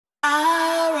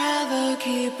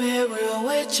keep it real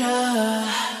with ya.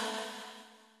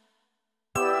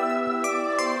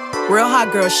 Real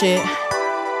hot girl shit.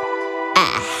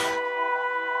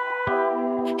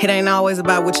 It ain't always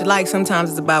about what you like, sometimes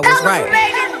it's about what's right.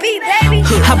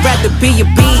 I'd rather be a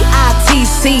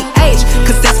B-I-T-C-H,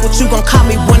 cause that's what you gon' call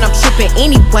me when I'm trippin'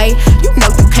 anyway. You know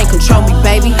you can't control me,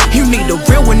 baby. You need a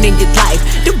real one in your life.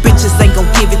 The bitches ain't gon'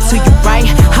 give it to you, right?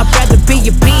 I'd rather be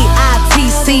a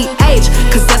B-I-T-C-H,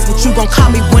 cause that's what you gon'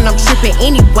 call me when I'm trippin'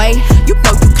 anyway. You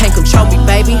know you can't control me,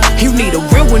 baby. You need a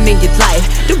real one in your life.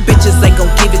 The bitches ain't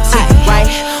gon' give it to you, right?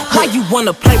 Why you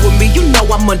wanna play with me? You know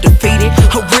I'm undefeated.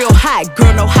 A real hot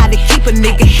girl know how to keep a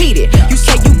nigga heated. You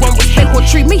say you want respect, well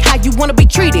treat me how you wanna be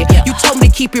treated. You told me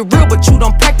to keep it real, but you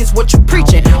don't practice what you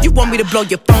preaching. You want me to blow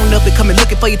your phone up and come and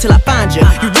looking for you till I find you.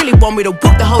 You really want me to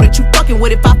whoop the hoe that you fucking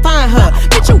with if I find her.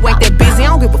 Bitch, you ain't that busy, I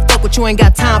don't give a fuck what you ain't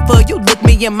got time for. You look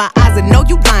me in my eyes and know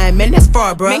you lying, man, that's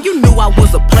far, bruh. Man, you knew I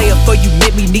was a player, for you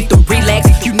met me, need to relax.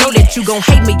 You know that you gon'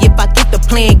 hate me if I get the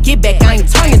plan, get back. I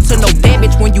ain't turning to no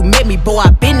damage when you met me, boy,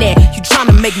 I been there. You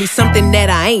tryna make me something that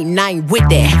I ain't with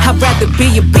that. I'd rather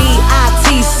be a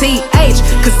B-I-T-C-H,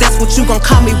 cause that's what you gon'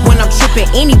 call me when I'm trippin'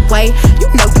 anyway. You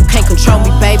know you can't control me,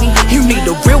 baby. You need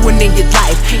a real one in your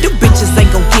life. The bitches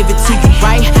ain't gon' give it to you,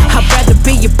 right? I'd rather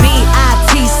be a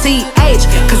B-I-T-C-H,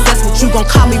 cause that's what you gon'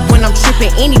 call me when I'm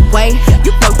trippin' anyway. You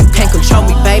know you can't control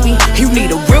me, baby. You need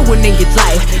a real one in your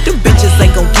life. The bitches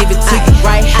ain't gon' give it to you,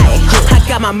 right? I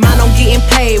got my mind on getting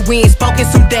paid. We ain't spoken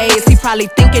some days. He probably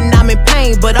thinking I'm in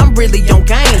pain, but I'm really on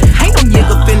game. Ain't no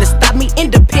nigga finna stop me.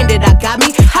 Independent, I got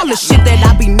me. All the shit that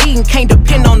I be needing can't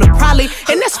depend on the probably.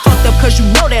 And that's fucked up cause you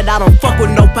know that I don't fuck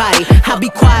with nobody. I be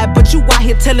quiet, but you out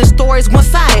here telling stories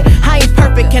one-sided. I ain't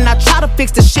perfect and I try to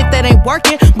fix the shit that ain't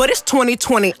working, but it's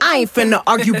 2020, I ain't finna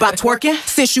argue about twerking.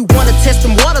 Since you wanna test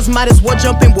them waters, might as well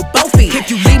jump in with both feet. If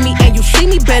you leave me and you see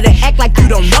me, better act like you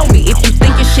don't know me. If you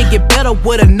think your shit get better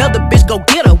with another bitch, go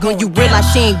get her. When you realize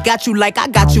she ain't got you like I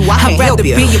got you, I'd rather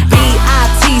be a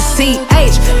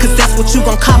B-I-T-C-H, cause that's what you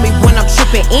gon' call me when I'm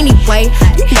trippin' anyway.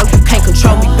 You know you can't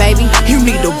control me, baby. You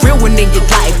need a real one in your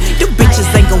life. The bitches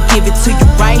ain't gon' give it to you,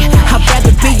 right? I'd rather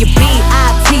be a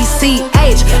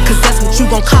B-I-T-C-H, cause that's what you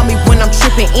gon' call me when I'm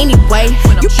trippin' anyway.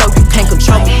 You know you can't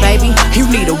control me, baby. You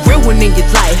need a real one in your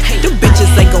life. The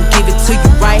bitches ain't gon' give it to you,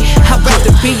 right? I'd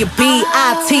rather be a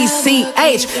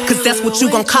B-I-T-C-H, cause that's what you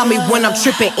gon' call me when I'm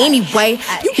trippin' anyway.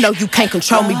 You know you can't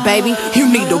control me, baby. You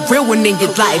need a real one in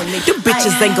your life. The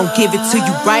bitches ain't gon' give it to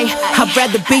you, right? I'd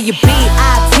rather be a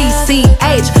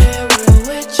B-I-T-C-H.